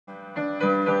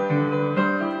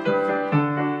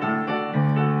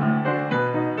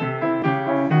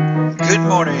Good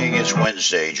morning. It's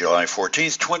Wednesday, July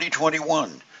 14th,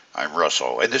 2021. I'm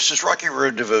Russell, and this is Rocky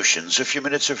Road Devotions, a few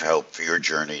minutes of help for your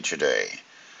journey today.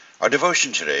 Our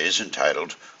devotion today is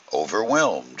entitled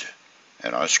Overwhelmed,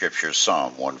 and our scripture is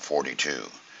Psalm 142.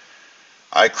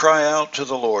 I cry out to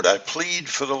the Lord. I plead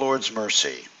for the Lord's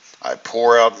mercy. I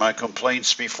pour out my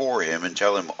complaints before him and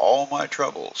tell him all my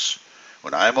troubles.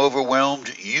 When I am overwhelmed,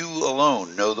 you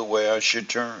alone know the way I should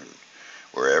turn.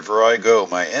 Wherever I go,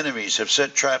 my enemies have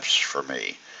set traps for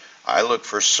me. I look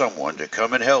for someone to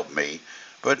come and help me,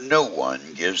 but no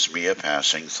one gives me a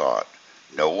passing thought.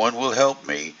 No one will help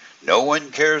me. No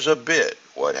one cares a bit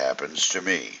what happens to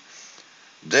me.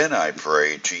 Then I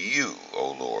pray to you,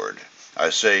 O Lord.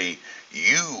 I say,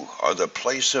 you are the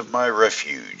place of my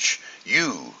refuge.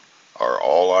 You are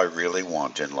all I really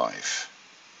want in life.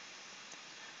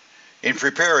 In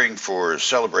preparing for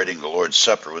celebrating the Lord's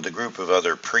Supper with a group of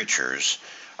other preachers,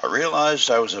 I realized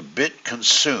I was a bit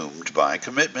consumed by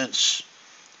commitments.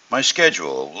 My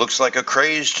schedule looks like a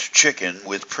crazed chicken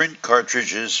with print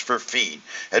cartridges for feet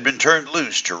had been turned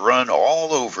loose to run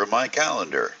all over my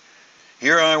calendar.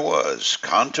 Here I was,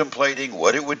 contemplating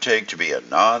what it would take to be a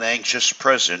non-anxious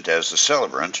present as the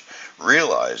celebrant,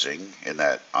 realizing, in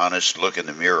that honest look in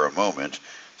the mirror moment,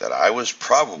 that I was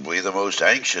probably the most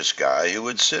anxious guy who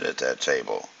would sit at that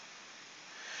table.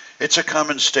 It's a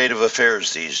common state of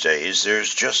affairs these days.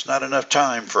 There's just not enough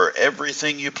time for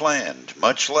everything you planned,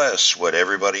 much less what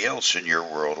everybody else in your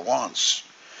world wants.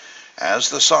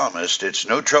 As the psalmist, it's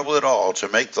no trouble at all to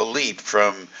make the leap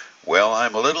from, well,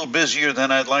 I'm a little busier than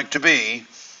I'd like to be,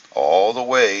 all the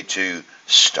way to,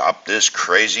 stop this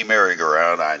crazy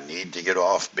merry-go-round, I need to get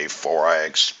off before I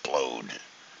explode.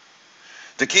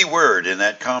 The key word in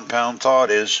that compound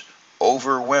thought is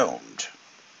overwhelmed.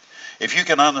 If you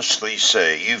can honestly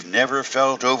say you've never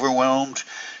felt overwhelmed,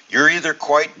 you're either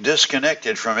quite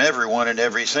disconnected from everyone and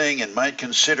everything and might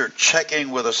consider checking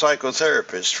with a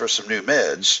psychotherapist for some new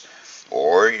meds,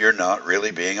 or you're not really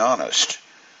being honest.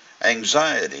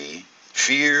 Anxiety,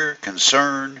 fear,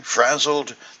 concern,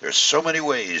 frazzled, there's so many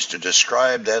ways to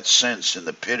describe that sense in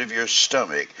the pit of your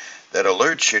stomach that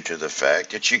alerts you to the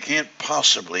fact that you can't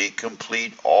possibly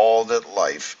complete all that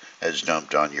life has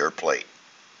dumped on your plate.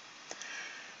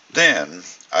 Then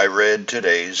I read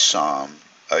today's psalm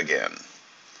again.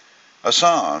 A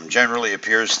psalm generally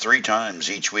appears 3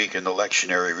 times each week in the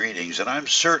lectionary readings, and I'm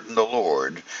certain the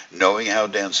Lord, knowing how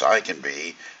dense I can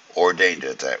be, ordained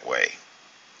it that way.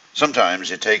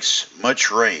 Sometimes it takes much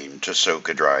rain to soak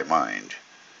a dry mind.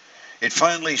 It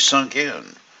finally sunk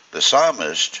in. The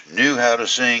psalmist knew how to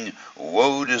sing,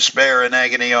 "Woe, despair, and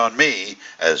agony on me,"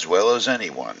 as well as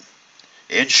anyone.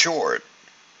 In short,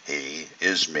 he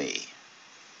is me.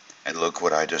 And look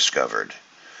what I discovered.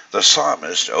 The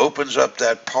psalmist opens up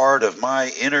that part of my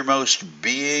innermost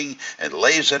being and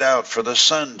lays it out for the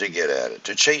sun to get at it,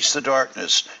 to chase the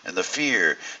darkness and the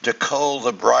fear, to cull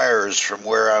the briars from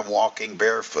where I'm walking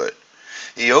barefoot.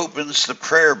 He opens the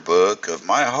prayer book of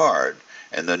my heart,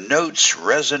 and the notes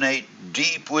resonate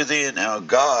deep within how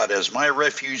God, as my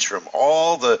refuge from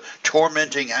all the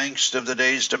tormenting angst of the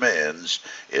day's demands,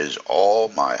 is all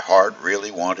my heart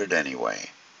really wanted anyway.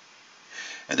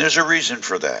 And there's a reason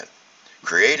for that.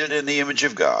 Created in the image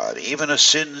of God, even a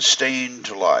sin-stained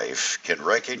life can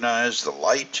recognize the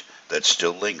light that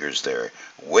still lingers there,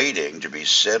 waiting to be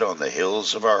set on the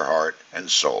hills of our heart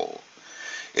and soul.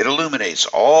 It illuminates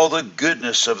all the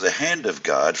goodness of the hand of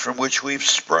God from which we've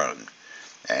sprung,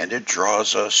 and it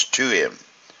draws us to him.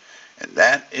 And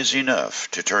that is enough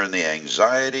to turn the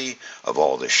anxiety of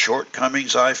all the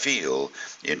shortcomings I feel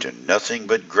into nothing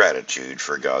but gratitude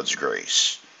for God's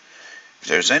grace. If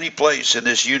there's any place in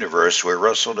this universe where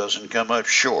Russell doesn't come up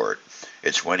short,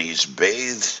 it's when he's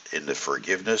bathed in the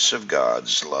forgiveness of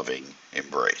God's loving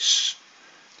embrace.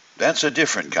 That's a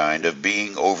different kind of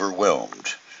being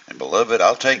overwhelmed. And beloved,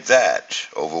 I'll take that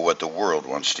over what the world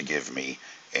wants to give me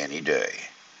any day.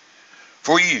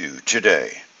 For you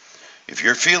today, if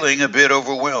you're feeling a bit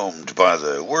overwhelmed by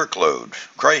the workload,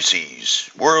 crises,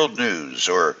 world news,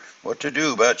 or what to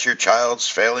do about your child's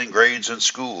failing grades in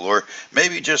school, or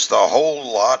maybe just the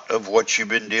whole lot of what you've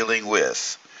been dealing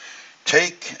with,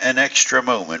 take an extra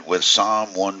moment with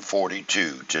Psalm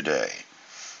 142 today.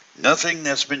 Nothing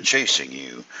that's been chasing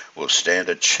you will stand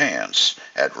a chance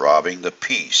at robbing the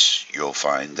peace you'll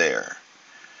find there.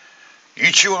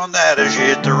 You chew on that as you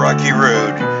hit the rocky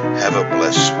road. Have a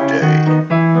blessed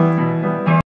day.